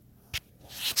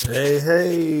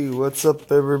Hey, what's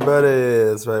up, everybody?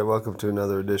 That's right, welcome to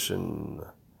another edition.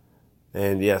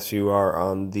 And yes, you are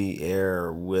on the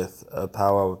air with A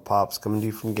Pow-wow with Pops, coming to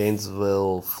you from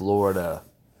Gainesville, Florida.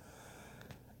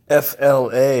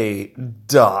 FLA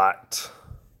dot,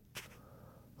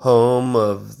 home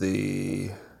of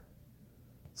the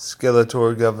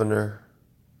Skeletor governor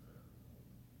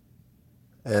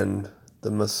and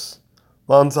the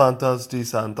Monsantos de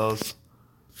Santos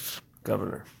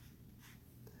governor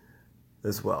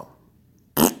as well.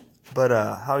 But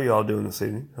how are you all doing this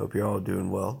evening? Hope you're all doing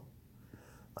well.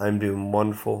 I'm doing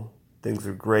wonderful. Things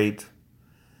are great.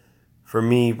 For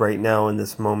me, right now, in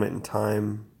this moment in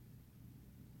time,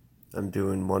 I'm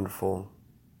doing wonderful.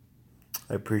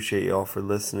 I appreciate y'all for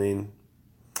listening.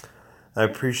 I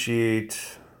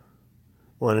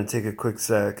want to take a quick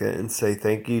second and say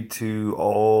thank you to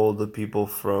all the people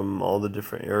from all the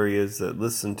different areas that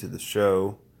listen to the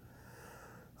show.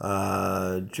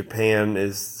 Japan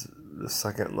is the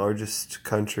second largest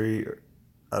country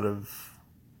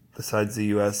besides the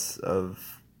U.S.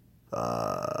 of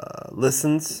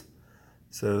listens.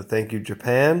 So thank you,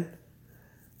 Japan.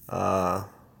 Love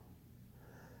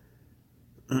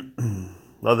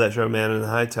that show, Man in the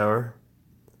High Tower.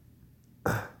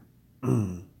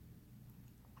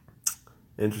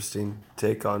 Interesting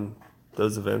take on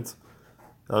those events.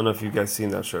 I don't know if you guys seen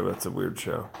that show, but it's a weird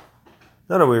show.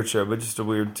 Not a weird show, but just a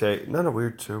weird take. Not a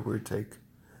weird show, weird take.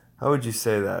 How would you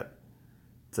say that?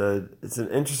 It's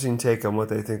an interesting take on what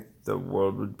they think the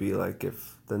world would be like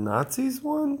if the Nazis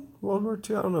won World War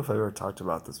II. I don't know if I ever talked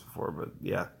about this before, but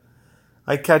yeah.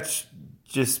 I catch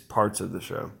just parts of the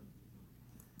show.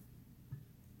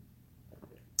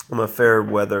 I'm a fair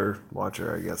weather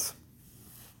watcher, I guess.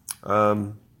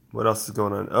 What else is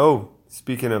going on? Oh,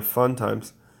 speaking of fun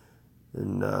times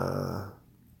in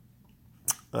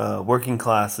working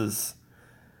classes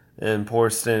and poor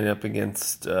standing up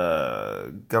against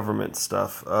government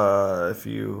stuff. If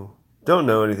you don't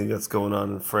know anything that's going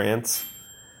on in France,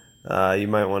 you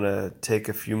might want to take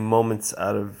a few moments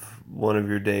out of one of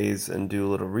your days and do a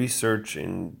little research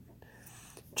and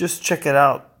just check it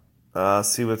out.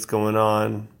 See what's going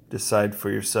on. Decide for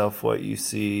yourself what you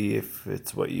see, if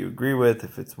it's what you agree with,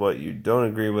 if it's what you don't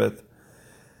agree with.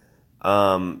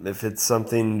 If it's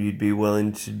something you'd be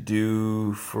willing to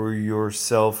do for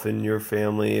yourself and your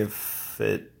family if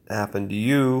it happened to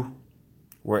you,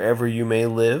 wherever you may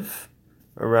live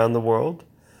around the world.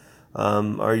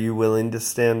 Are you willing to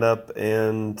stand up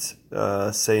and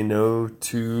say no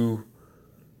to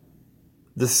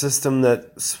the system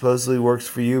that supposedly works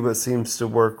for you but seems to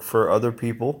work for other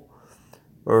people,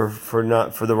 or for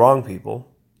the wrong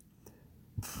people?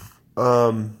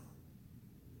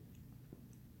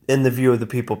 In the view of the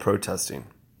people protesting.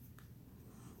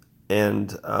 And,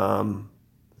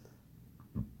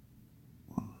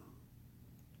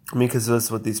 because that's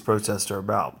what these protests are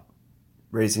about.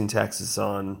 Raising taxes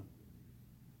on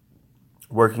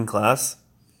working class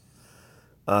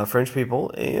French people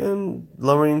and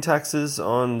lowering taxes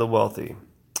on the wealthy.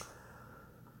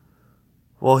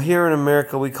 Well, here in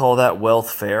America, we call that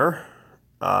welfare.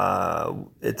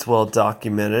 It's well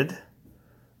documented.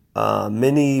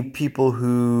 Many people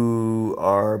who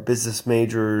are business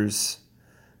majors,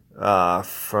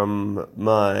 from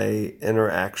my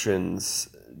interactions,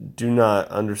 do not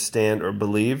understand or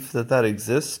believe that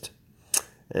exists,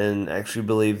 and actually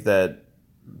believe that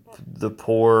the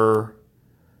poor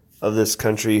of this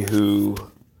country who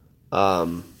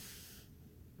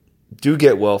do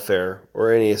get welfare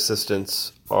or any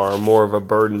assistance are more of a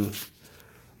burden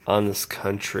on this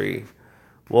country.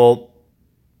 Well,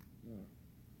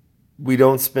 we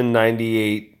don't spend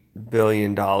 $98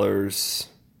 billion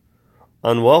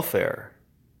on welfare,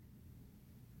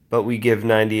 but we give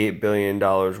 $98 billion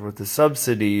worth of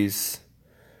subsidies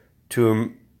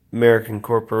to American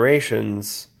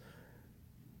corporations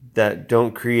that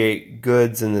don't create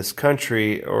goods in this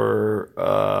country or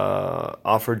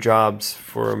offer jobs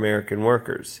for American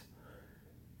workers,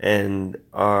 and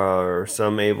are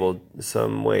some way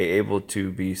able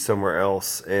to be somewhere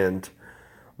else and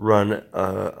run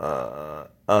a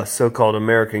so-called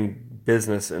American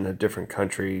business in a different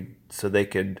country so they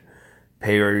could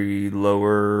pay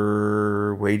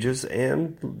lower wages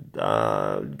and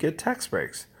get tax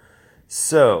breaks.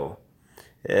 So,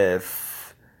 how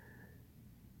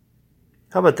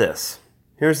about this?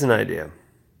 Here's an idea.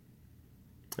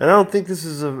 And I don't think this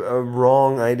is a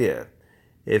wrong idea.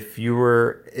 If you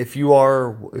were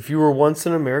once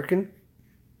an American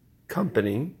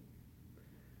company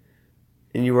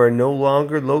and you are no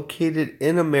longer located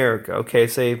in America, okay,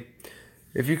 say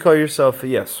if you call yourself,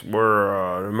 yes,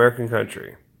 we're an American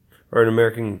country, or an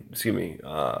American,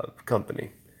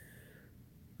 company,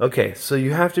 Okay, so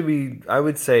you have to be, I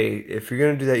would say, if you're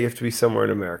going to do that, you have to be somewhere in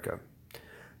America.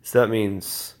 So that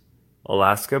means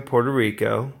Alaska, Puerto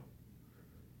Rico,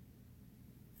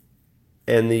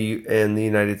 and the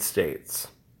United States.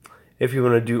 If you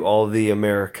want to do all the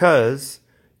Americas,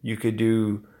 you could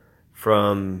do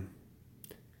from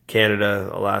Canada,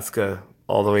 Alaska,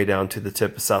 all the way down to the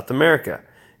tip of South America.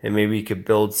 And maybe you could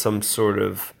build some sort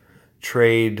of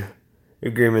trade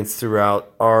agreements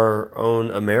throughout our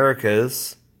own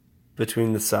Americas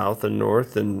between the South and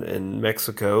North and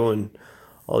Mexico and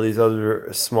all these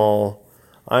other small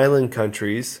island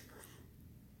countries.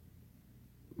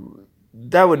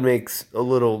 That would make a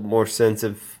little more sense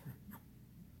if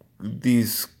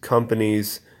these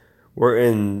companies were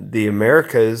in the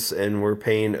Americas and were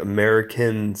paying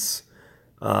Americans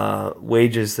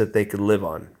wages that they could live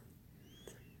on.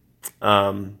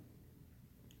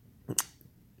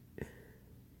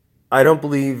 I don't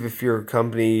believe if you're a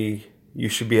company, you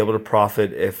should be able to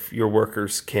profit if your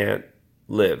workers can't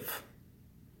live.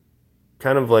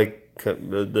 Kind of like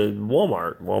the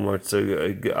Walmart.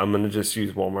 I'm going to just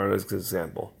use Walmart as an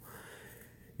example.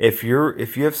 If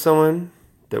you have someone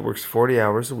that works 40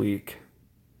 hours a week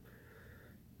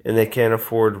and they can't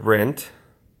afford rent,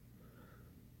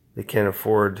 they can't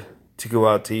afford to go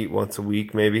out to eat once a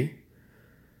week maybe.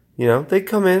 They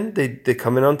come in, they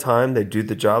come in on time, they do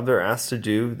the job they're asked to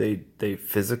do, they're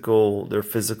physical,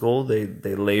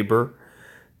 they labor,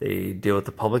 they deal with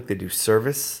the public, they do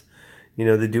service.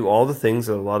 They do all the things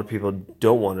that a lot of people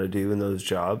don't want to do in those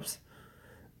jobs.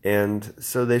 And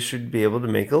so they should be able to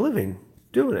make a living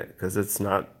doing it because it's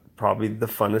not probably the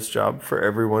funnest job for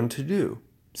everyone to do.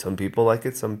 Some people like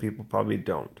it, some people probably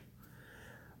don't.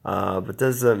 But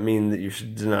does that mean that you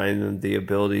should deny them the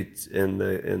ability and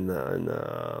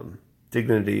the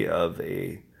dignity of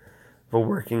a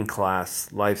working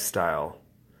class lifestyle?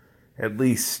 At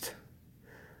least,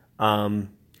 not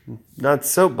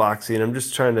soapboxing. I'm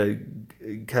just trying to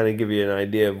kind of give you an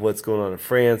idea of what's going on in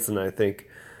France, and I think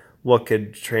what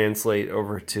could translate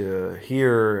over to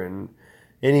here and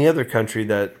any other country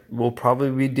that will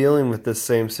probably be dealing with this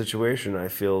same situation. I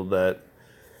feel that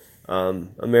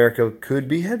America could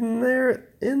be heading there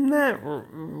in that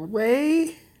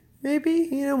way, maybe.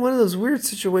 One of those weird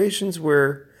situations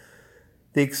where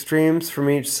the extremes from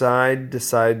each side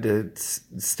decide to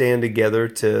stand together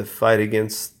to fight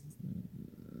against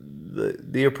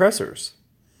the oppressors,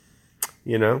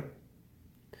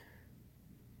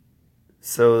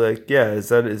 So, like, yeah, is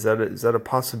that a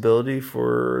possibility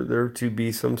for there to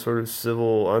be some sort of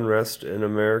civil unrest in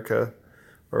America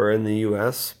or in the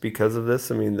U.S. because of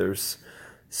this? I mean, there's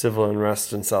civil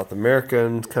unrest in South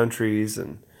American countries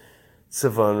and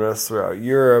civil unrest throughout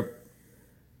Europe.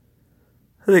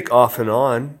 I think off and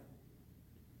on.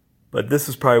 But this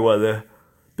is probably one of the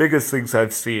biggest things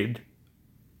I've seen.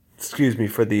 Excuse me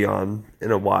for the yawn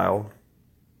in a while.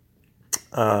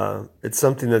 It's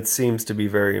something that seems to be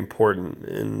very important.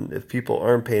 And if people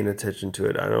aren't paying attention to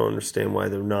it, I don't understand why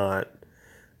they're not.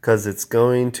 Because it's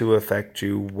going to affect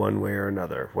you one way or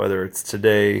another. Whether it's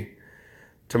today,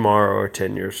 tomorrow, or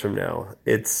 10 years from now.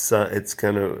 It's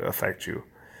going to affect you.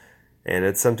 And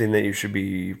it's something that you should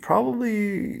be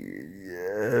probably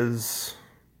as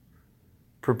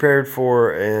prepared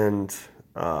for and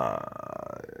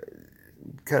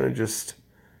kind of just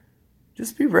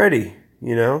be ready,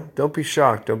 Don't be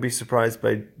shocked. Don't be surprised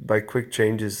by quick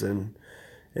changes and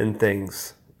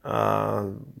things.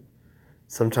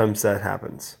 Sometimes that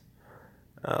happens.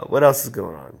 What else is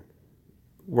going on?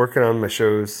 Working on my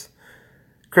shows.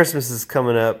 Christmas is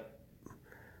coming up.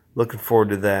 Looking forward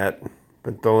to that.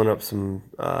 Been throwing up some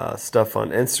stuff on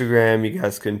Instagram. You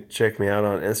guys can check me out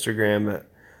on Instagram at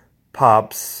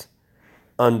pops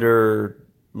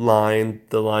underline.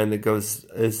 The line that goes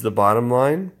is the bottom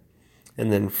line.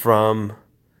 And then from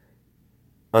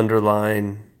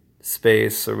underline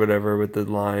space or whatever with the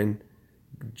line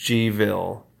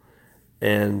Gville.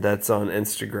 And that's on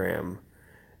Instagram.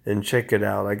 And check it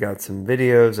out. I got some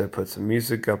videos. I put some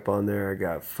music up on there. I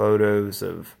got photos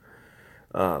of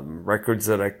records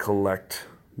that I collect,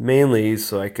 mainly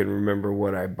so I can remember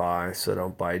what I buy, so I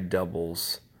don't buy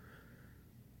doubles.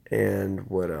 And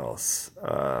what else?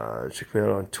 Check me out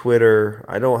on Twitter.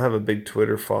 I don't have a big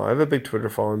Twitter following. I have a big Twitter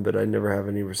following, but I never have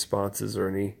any responses or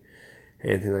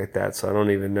anything like that. So I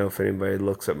don't even know if anybody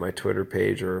looks at my Twitter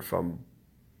page or if I'm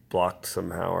blocked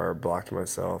somehow or blocked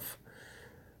myself.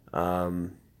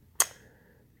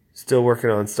 Still working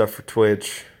on stuff for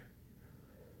Twitch.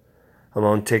 I'm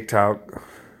on TikTok.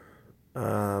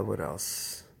 What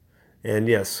else? And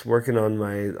yes, working on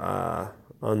my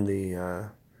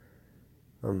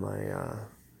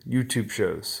YouTube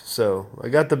shows. So I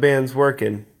got the bands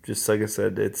working. Just like I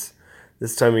said, it's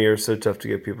this time of year is so tough to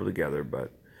get people together.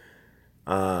 But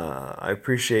I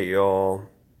appreciate y'all,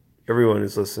 everyone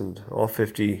who's listened, all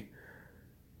 50.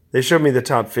 They showed me the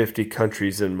top 50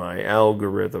 countries in my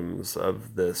algorithms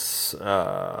of this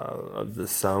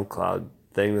SoundCloud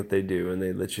thing that they do, and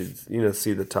they let you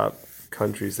see the top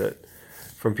countries that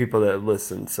from people that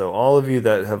listen. So all of you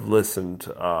that have listened,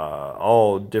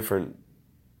 all different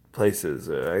places.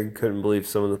 I couldn't believe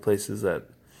some of the places that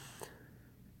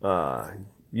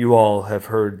you all have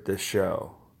heard this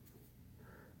show.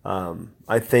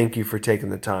 I thank you for taking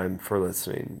the time for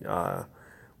listening.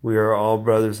 We are all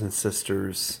brothers and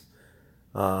sisters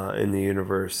in the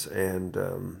universe, and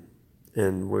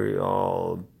we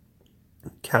all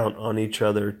count on each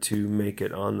other to make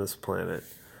it on this planet.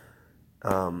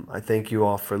 I thank you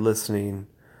all for listening.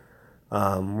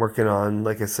 Working on,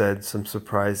 like I said, some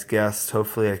surprise guests.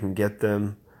 Hopefully I can get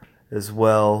them as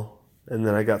well. And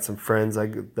then I got some friends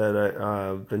that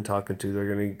I've been talking to.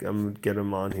 I'm gonna get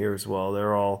them on here as well.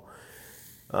 They're all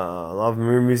a lot of them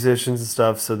are musicians and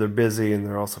stuff, so they're busy, and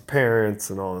they're also parents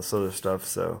and all this other stuff.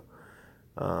 So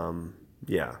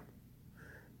yeah,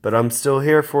 but I'm still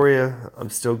here for you. I'm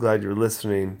still glad you're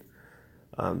listening.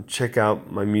 Check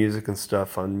out my music and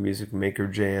stuff on Music Maker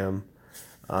Jam.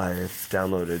 I've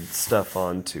downloaded stuff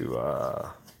onto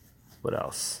what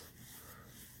else?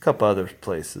 A couple other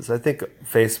places. I think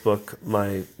Facebook,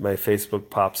 my Facebook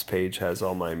Pops page has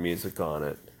all my music on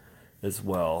it as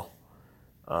well.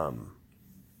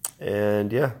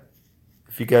 And yeah,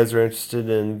 if you guys are interested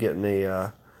in getting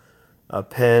a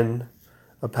pen,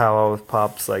 a Pow-wow with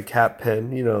Pops like hat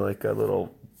pen, like a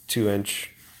little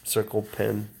 2-inch circle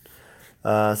pen,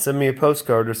 send me a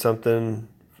postcard or something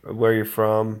where you're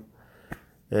from.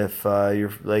 If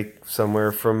you're like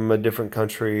somewhere from a different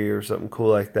country or something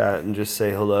cool like that, and just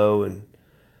say hello and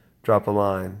drop a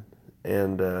line.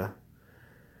 And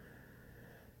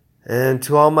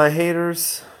to all my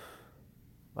haters,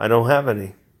 I don't have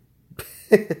any.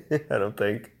 I don't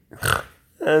think.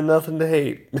 Nothing to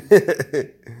hate.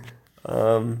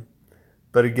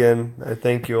 But again, I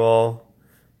thank you all.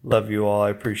 Love you all.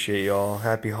 I appreciate you all.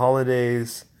 Happy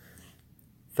holidays.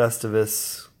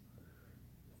 Festivus.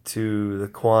 To the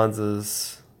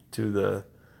Kwanzas, to the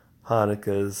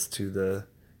Hanukkahs, to the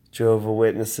Jehovah's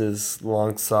Witnesses,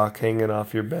 long sock hanging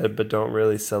off your bed but don't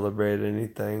really celebrate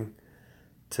anything,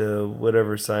 to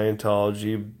whatever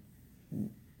Scientology,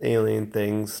 alien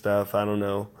things, stuff, I don't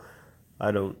know.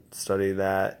 I don't study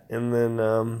that. And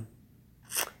then,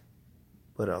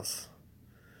 what else?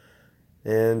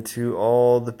 And to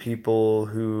all the people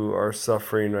who are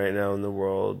suffering right now in the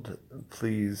world,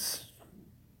 please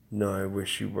no, I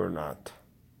wish you were not.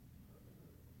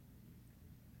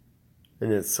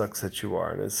 And it sucks that you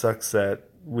are. And it sucks that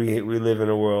we live in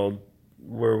a world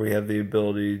where we have the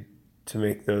ability to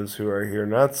make those who are here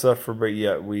not suffer, but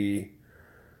yet we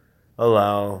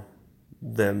allow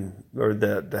them or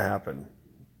that to happen.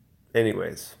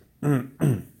 Anyways,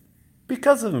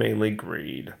 because of mainly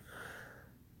greed.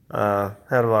 Had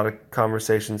a lot of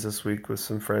conversations this week with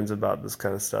some friends about this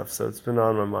kind of stuff, so it's been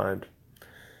on my mind.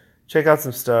 Check out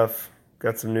some stuff.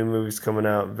 Got some new movies coming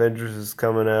out. Avengers is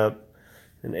coming up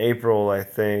in April, I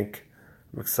think.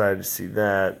 I'm excited to see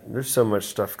that. There's so much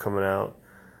stuff coming out.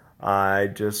 I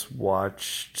just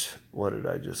watched... What did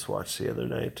I just watch the other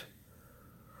night?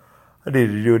 I need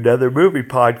to do another movie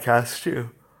podcast,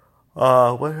 too.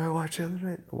 What did I watch the other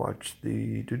night? I watched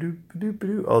the... the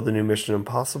new Mission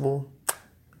Impossible.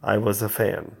 I was a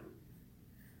fan.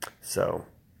 So,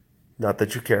 not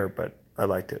that you care, but I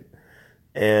liked it.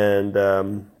 And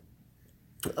I'm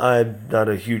not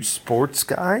a huge sports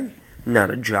guy, not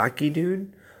a jockey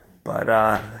dude, but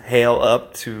hail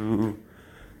up to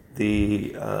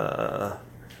the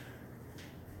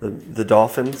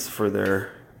Dolphins for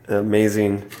their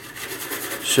amazing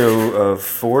show of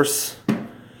force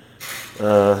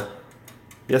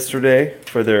yesterday,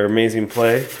 for their amazing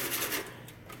play.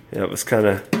 Yeah, it was kind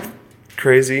of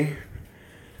crazy.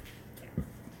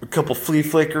 A couple flea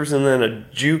flickers and then a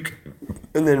juke.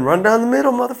 And then run down the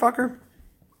middle, motherfucker.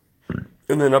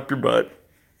 And then up your butt.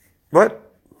 What?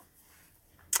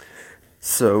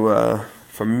 So,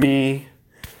 from me,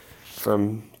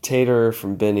 from Tater,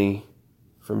 from Benny,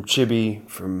 from Chibi,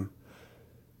 from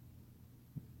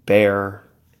Bear,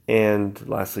 and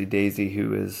lastly Daisy,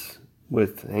 who is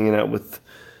hanging out with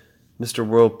Mr.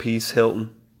 World Peace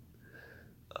Hilton.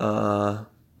 The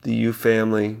U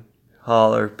family,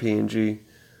 Holler, P&G.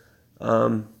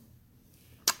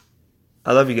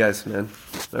 I love you guys, man.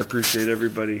 I appreciate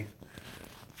everybody.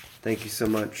 Thank you so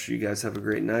much. You guys have a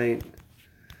great night.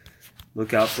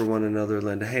 Look out for one another.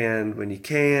 Lend a hand when you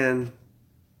can.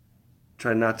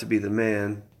 Try not to be the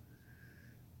man.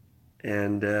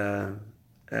 And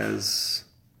as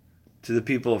to the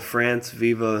people of France,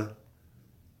 viva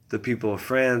the people of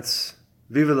France.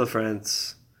 Viva la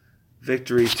France.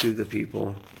 Victory to the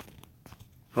people.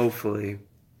 Hopefully.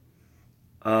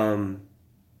 Don't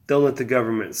let the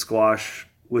government squash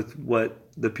with what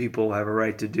the people have a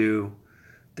right to do.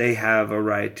 They have a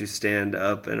right to stand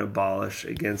up and abolish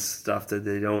against stuff that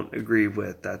they don't agree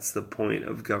with. That's the point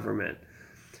of government.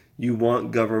 You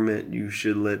want government, you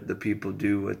should let the people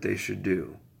do what they should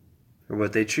do. Or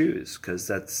what they choose. Because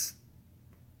that's...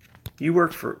 You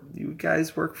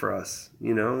guys work for us.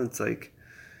 You know, it's like...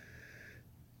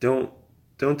 Don't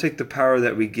take the power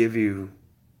that we give you.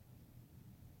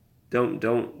 Don't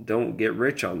get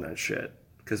rich on that shit.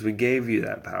 Because we gave you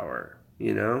that power,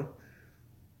 you know?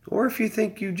 Or if you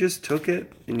think you just took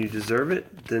it and you deserve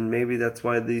it, then maybe that's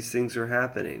why these things are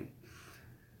happening.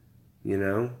 You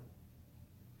know?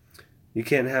 You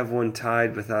can't have one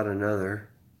tide without another.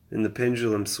 And the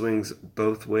pendulum swings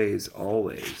both ways,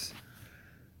 always.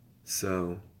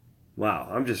 So, wow,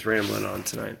 I'm just rambling on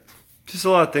tonight. Just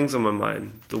a lot of things on my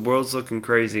mind. The world's looking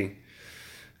crazy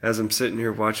as I'm sitting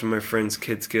here watching my friends'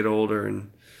 kids get older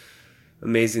and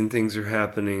amazing things are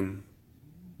happening,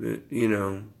 you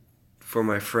know, for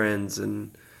my friends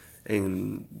and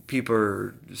people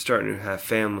are starting to have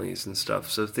families and stuff.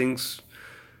 So things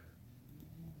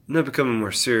not becoming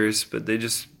more serious, but they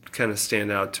just kind of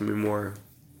stand out to me more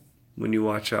when you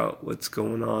watch out what's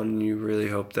going on, and you really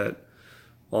hope that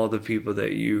all the people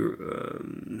that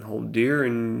you hold dear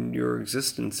in your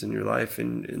existence, in your life,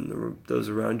 and those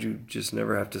around you just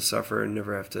never have to suffer and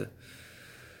never have to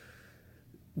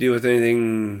deal with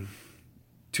anything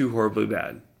too horribly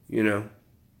bad, you know?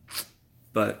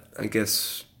 But I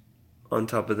guess on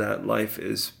top of that, life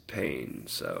is pain,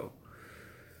 so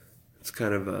it's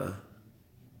kind of a...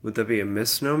 Would that be a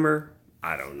misnomer?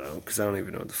 I don't know, because I don't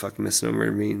even know what the fuck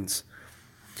misnomer means.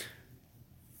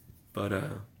 But,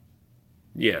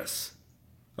 yes.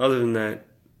 Other than that,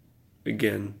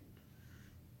 again,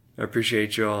 I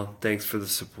appreciate y'all. Thanks for the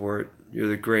support. You're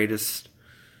the greatest.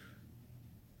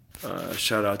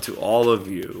 Shout out to all of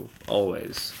you,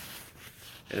 always.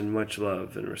 And much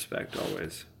love and respect,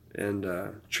 always. And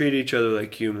treat each other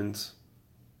like humans.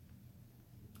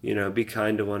 You know, be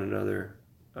kind to one another.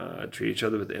 Treat each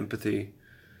other with empathy.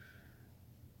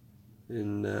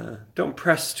 And don't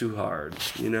press too hard,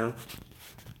 you know?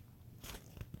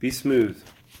 Be smooth.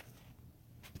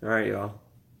 Alright, y'all.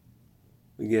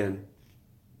 Again,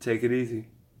 take it easy.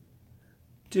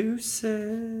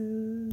 Deuces.